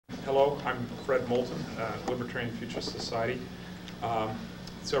Hello, I'm Fred Moulton, Libertarian Future Society.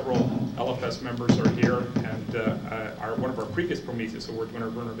 Several LFS members are here, and one of our previous Prometheus Award winner,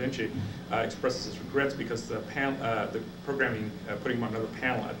 Werner Vinci, expresses his regrets because the programming putting him on another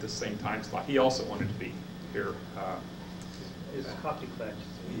panel at the same time slot. He also wanted to be here. His coffee clutch.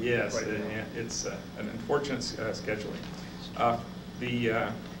 Yes, it's an unfortunate scheduling.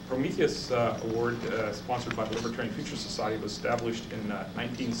 The Prometheus Award, sponsored by the Libertarian Future Society, was established in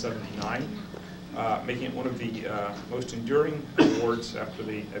 1979, making it one of the most enduring awards after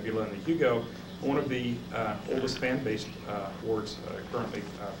the Nebula and the Hugo, one of the oldest fan-based awards currently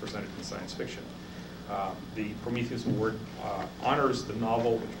presented in science fiction. The Prometheus Award honors the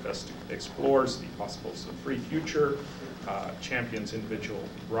novel which best explores the possibilities of a free future, champions individual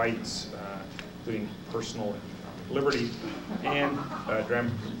rights, including personal and liberty, and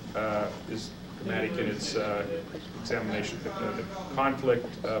is dramatic in its examination of the conflict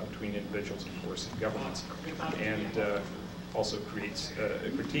between individuals and forces and governments, and also critiques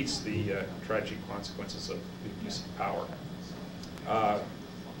the tragic consequences of the abuse of power.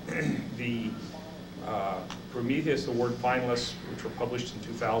 The Prometheus Award finalists, which were published in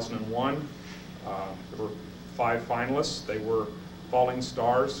 2001, there were 5 finalists. They were Falling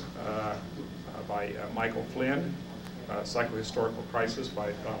Stars by Michael Flynn, Psychohistorical Crisis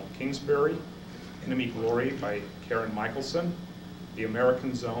by Donald Kingsbury, Enemy Glory by Karen Michelson, The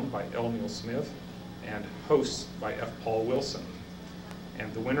American Zone by L. Neil Smith, and Hosts by F. Paul Wilson.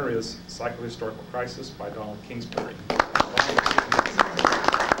 And the winner is Psychohistorical Crisis by Donald Kingsbury.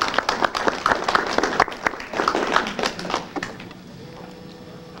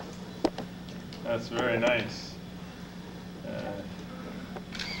 That's very nice.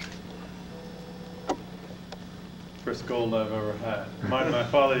 First gold I've ever had. My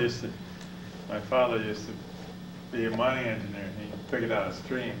father used to be a mining engineer. He figured out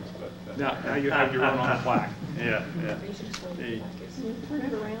streams, but now you have your own on the plaque. Yeah. Turn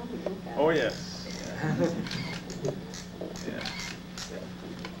it around and look at it. Oh yes.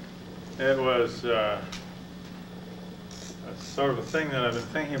 Yeah. It was sort of a thing that I've been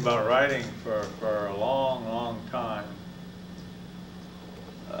thinking about writing for a long time.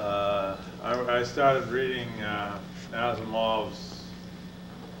 I started reading Asimov's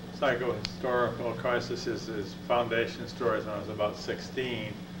Psychohistorical Crisis, his foundation stories, when I was about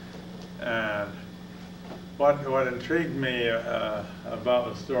 16. And what intrigued me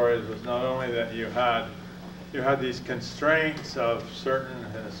about the stories was not only that you had these constraints of certain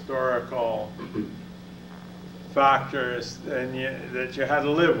historical factors that you had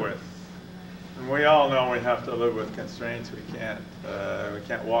to live with. And we all know we have to live with constraints. We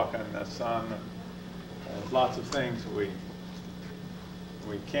can't walk on the sun. There's lots of things we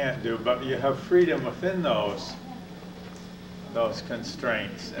can't do, but you have freedom within those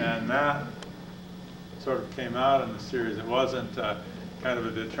constraints, and that sort of came out in the series. It wasn't kind of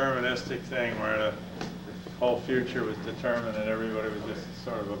a deterministic thing where the whole future was determined and everybody was just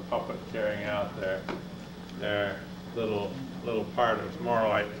sort of a puppet carrying out their little part. It was more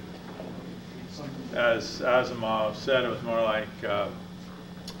like, as Asimov said, it was more like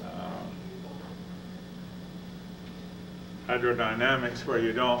hydrodynamics, where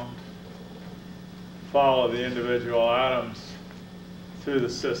you don't follow the individual atoms through the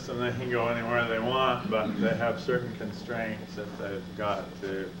system. They can go anywhere they want, but they have certain constraints that they've got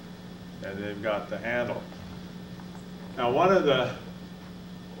to handle. Now, one of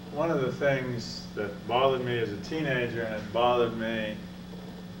the things that bothered me as a teenager, and it bothered me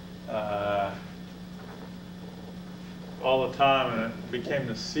all the time, and it became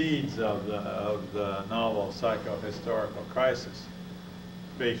the seeds of the novel Psychohistorical Crisis.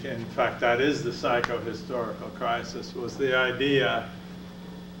 In fact, that is the Psychohistorical Crisis, was the idea,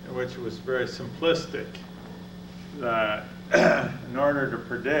 which was very simplistic, that in order to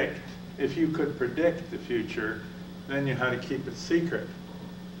predict, if you could predict the future, then you had to keep it secret.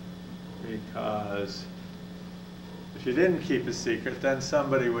 Because if you didn't keep it secret, then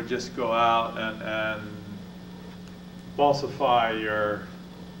somebody would just go out and falsify your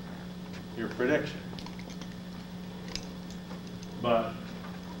prediction. But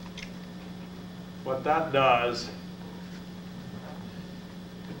what that does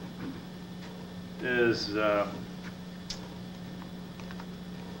is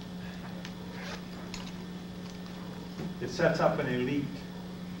it sets up an elite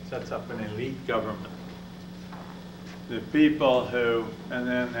government. The people who, and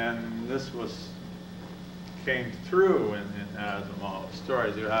this came through in Asimov's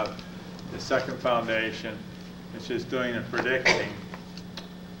stories. You have the second foundation, which is doing the predicting,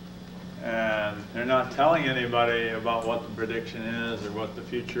 And they're not telling anybody about what the prediction is or what the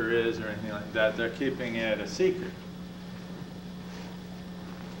future is or anything like that. They're keeping it a secret.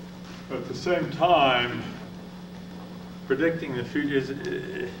 But at the same time, predicting the future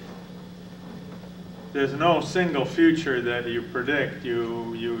is, there's no single future that you predict.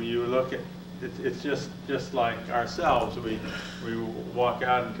 You look at, it's just like ourselves. We walk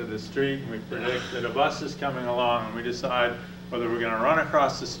out into the street and we predict that a bus is coming along, and we decide whether we're going to run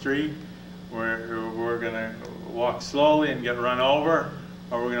across the street, we're going to walk slowly and get run over,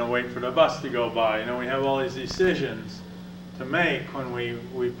 or we're going to wait for the bus to go by. You know, we have all these decisions to make when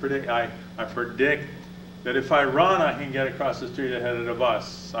we predict. I predict that if I run, I can get across the street ahead of the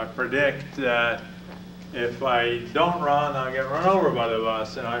bus. I predict that if I don't run, I'll get run over by the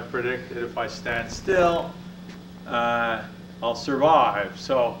bus. And I predict that if I stand still, I'll survive.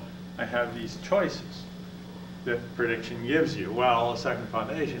 So I have these choices that prediction gives you. Well, the Second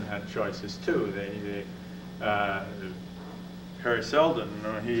Foundation had choices too. Harry Seldon,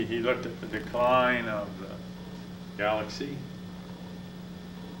 he looked at the decline of the galaxy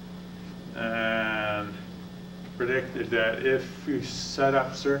and predicted that if you set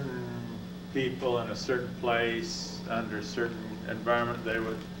up certain people in a certain place under a certain environment, they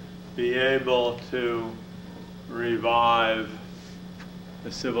would be able to revive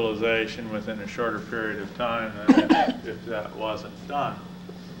the civilization within a shorter period of time than if that wasn't done.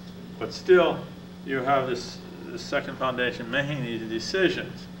 But still, you have this Second Foundation making these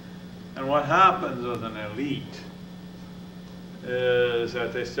decisions. And what happens with an elite is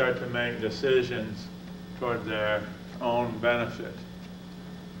that they start to make decisions toward their own benefit.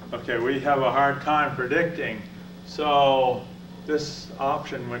 Okay, we have a hard time predicting, so this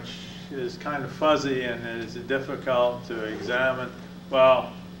option, which is kind of fuzzy and is difficult to examine,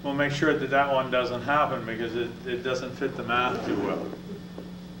 well, we'll make sure that that one doesn't happen because it doesn't fit the math too well.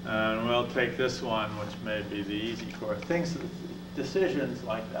 And we'll take this one, which may be the easy course. Decisions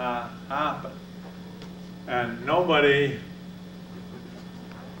like that happen. And nobody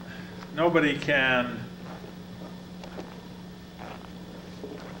can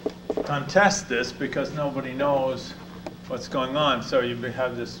contest this because nobody knows what's going on. So you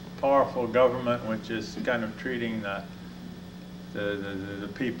have this powerful government which is kind of treating the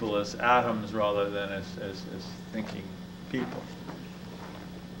people as atoms rather than as thinking people.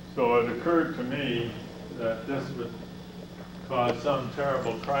 So it occurred to me that this would cause some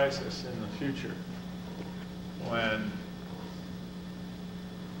terrible crisis in the future when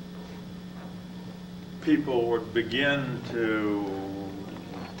people would begin to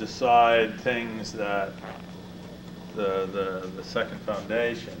decide things that the Second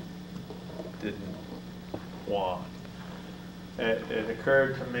Foundation didn't want. It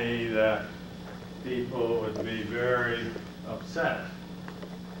occurred to me that people would be very upset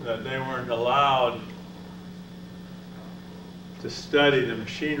that they weren't allowed to study the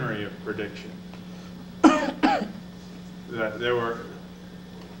machinery of prediction. That they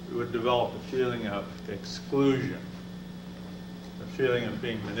would develop a feeling of exclusion, a feeling of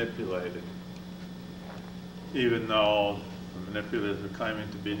being manipulated, even though the manipulators are claiming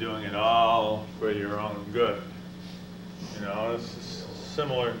to be doing it all for your own good. You know, this is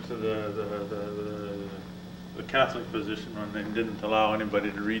similar to the Catholic position when they didn't allow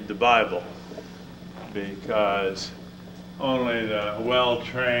anybody to read the Bible because only the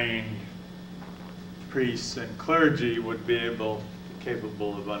well-trained priests and clergy would be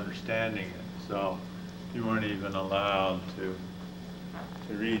capable of understanding it. So you weren't even allowed to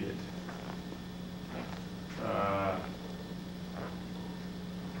read it.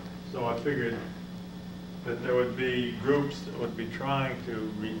 So I figured that there would be groups that would be trying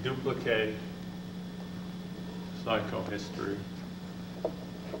to reduplicate psychohistory,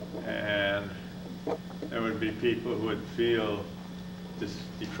 and there would be people who would feel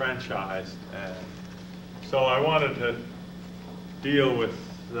defranchised. And so I wanted to deal with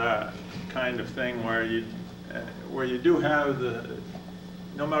that kind of thing where you do have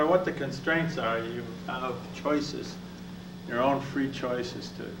no matter what the constraints are, you have choices, your own free choices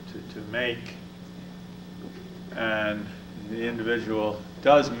to make, and the individual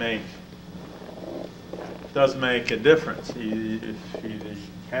does make a difference. If he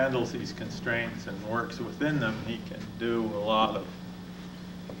handles these constraints and works within them, he can do a lot of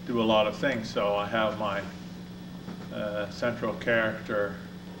things. So I have my central character,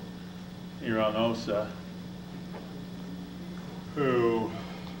 Iranosa, who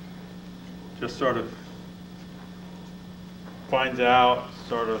just sort of finds out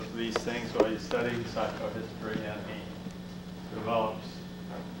sort of these things while he's studying psychohistory, and he develops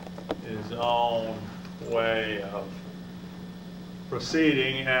his own way of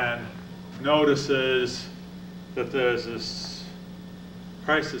proceeding, and notices that there's this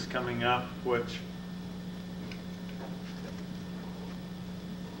crisis coming up, which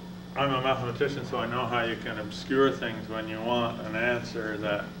I'm a mathematician, so I know how you can obscure things when you want an answer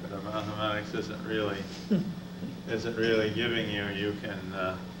that mathematics isn't really giving you. You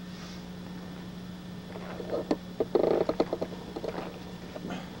can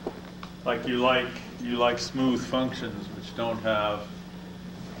you like smooth functions which don't have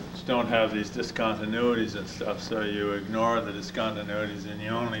these discontinuities and stuff, so you ignore the discontinuities and you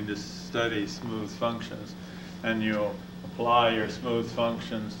only just study smooth functions, and you apply your smooth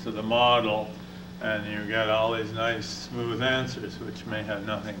functions to the model, and you get all these nice smooth answers which may have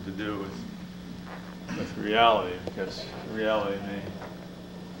nothing to do with reality, because reality may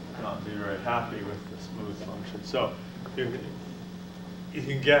not be very happy with the smooth function. So you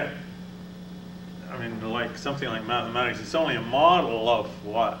can get, I mean, like something like mathematics, it's only a model of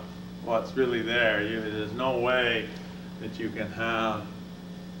what's really there. There's no way that you can have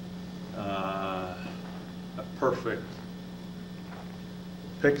a perfect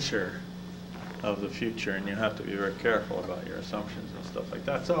picture of the future, and you have to be very careful about your assumptions and stuff like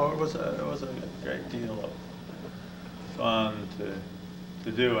that. So it was a great deal of fun to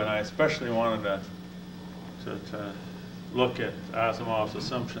do, and I especially wanted to look at Asimov's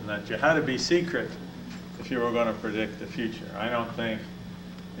assumption that you had to be secret if you were going to predict the future. I don't think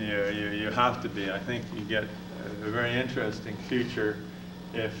you have to be. I think you get a very interesting future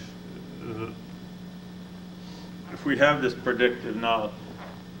if we have this predictive knowledge.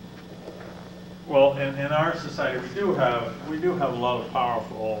 Well, in our society, we do have a lot of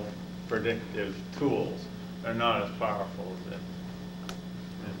powerful predictive tools. They're not as powerful as in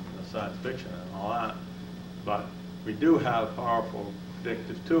the science fiction and all that, but we do have powerful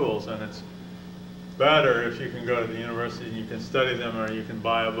predictive tools, and it's better if you can go to the university and you can study them, or you can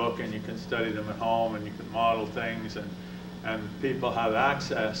buy a book and you can study them at home and you can model things, and people have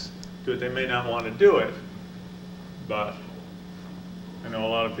access to it. They may not want to do it, but I know a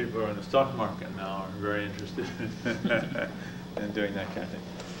lot of people who are in the stock market now are very interested in doing that kind of thing.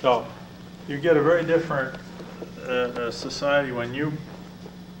 So you get a very different society when you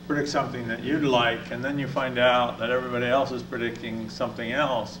predict something that you'd like, and then you find out that everybody else is predicting something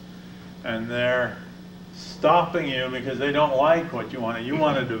else, and they're stopping you because they don't like what you want. You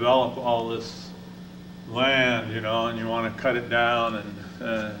want to develop all this land, you know, and you want to cut it down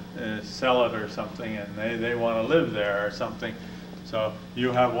and sell it or something, and they want to live there or something. So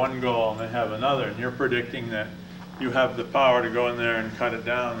you have one goal and they have another, and you're predicting that you have the power to go in there and cut it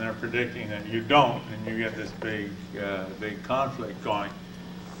down, and they're predicting that you don't, and you get this big conflict going.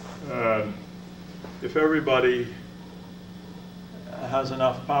 If everybody has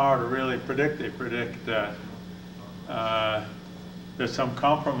enough power to really predict, they predict that there's some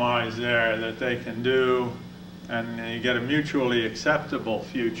compromise there that they can do, and you get a mutually acceptable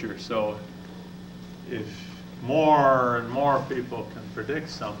future. So if more and more people can predict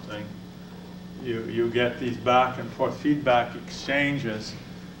something, you get these back and forth feedback exchanges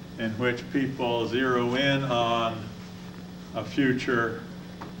in which people zero in on a future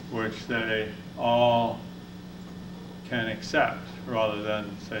which they all can accept, rather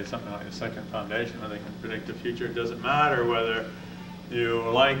than say something like the second foundation where they can predict the future. It doesn't matter whether you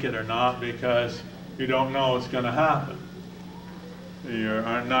like it or not, because you don't know what's going to happen. You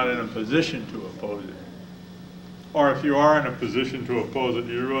are not in a position to oppose it. Or if you are in a position to oppose it,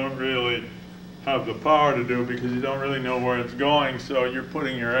 you don't really have the power to do it because you don't really know where it's going, so you're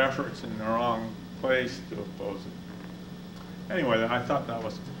putting your efforts in the wrong place to oppose it. Anyway, I thought that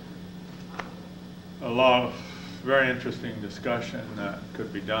was a lot of very interesting discussion that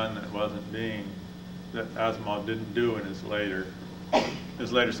could be done that wasn't being, that Asimov didn't do in his later.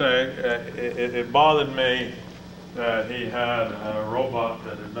 So it bothered me that he had a robot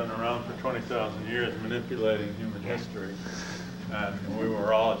that had been around for 20,000 years manipulating human history, and we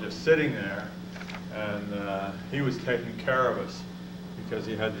were all just sitting there, and he was taking care of us because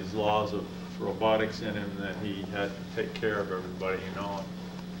he had these laws of robotics in him that he had to take care of everybody,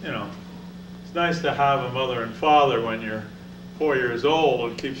 you know. It's nice to have a mother and father when you're 4 years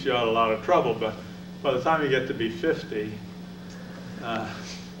old. It keeps you out of a lot of trouble, but by the time you get to be 50,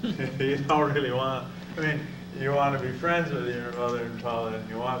 you don't really want, I mean, you want to be friends with your mother and father, and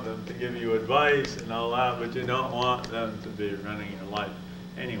you want them to give you advice and all that, but you don't want them to be running your life.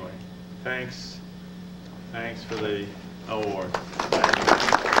 Anyway, thanks for the award.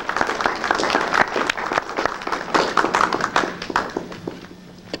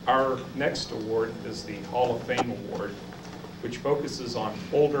 Our next award is the Hall of Fame Award, which focuses on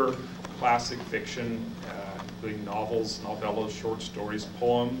older classic fiction, including novels, novellas, short stories,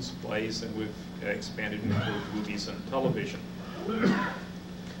 poems, plays, and we've expanded into movies and television.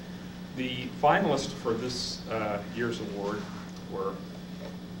 The finalists for this year's award were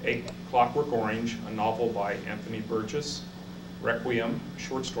A Clockwork Orange, a novel by Anthony Burgess; Requiem, a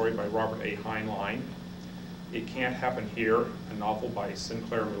short story by Robert A. Heinlein; It Can't Happen Here, a novel by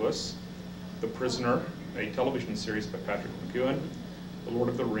Sinclair Lewis; The Prisoner, a television series by Patrick McGoohan; The Lord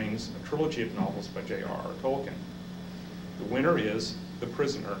of the Rings, a trilogy of novels by J.R.R. Tolkien. The winner is The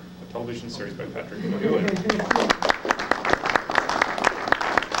Prisoner, a television series by Patrick McGoohan.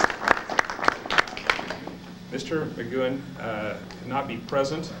 Mr. McGoohan could not be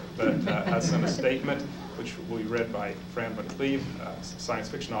present, but has sent a statement which will be read by Fran van Cleave, science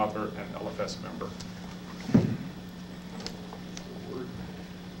fiction author and LFS member.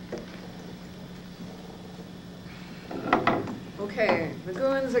 Okay,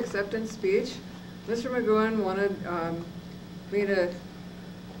 McGoohan's acceptance speech. Mr. McGoohan wanted me to,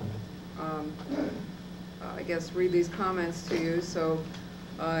 I guess, read these comments to you. So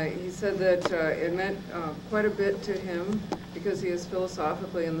he said that it meant quite a bit to him because he is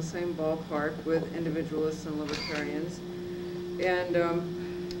philosophically in the same ballpark with individualists and libertarians. And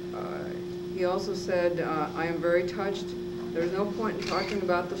he also said, I am very touched. There's no point in talking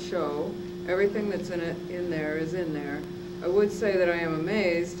about the show. Everything that's in there is in there. I would say that I am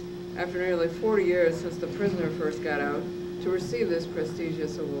amazed, after nearly 40 years since The Prisoner first got out, to receive this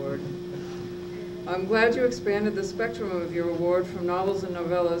prestigious award. I'm glad you expanded the spectrum of your award from novels and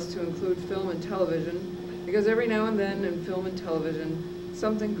novellas to include film and television, because every now and then in film and television,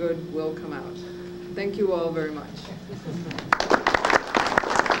 something good will come out. Thank you all very much.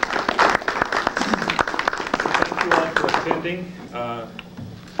 Thank you all for attending.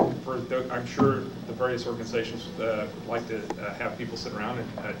 I'm sure the various organizations would like to have people sit around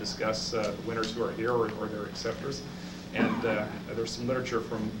and discuss the winners who are here or their acceptors. And there's some literature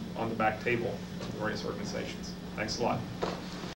from on the back table of the various organizations. Thanks a lot.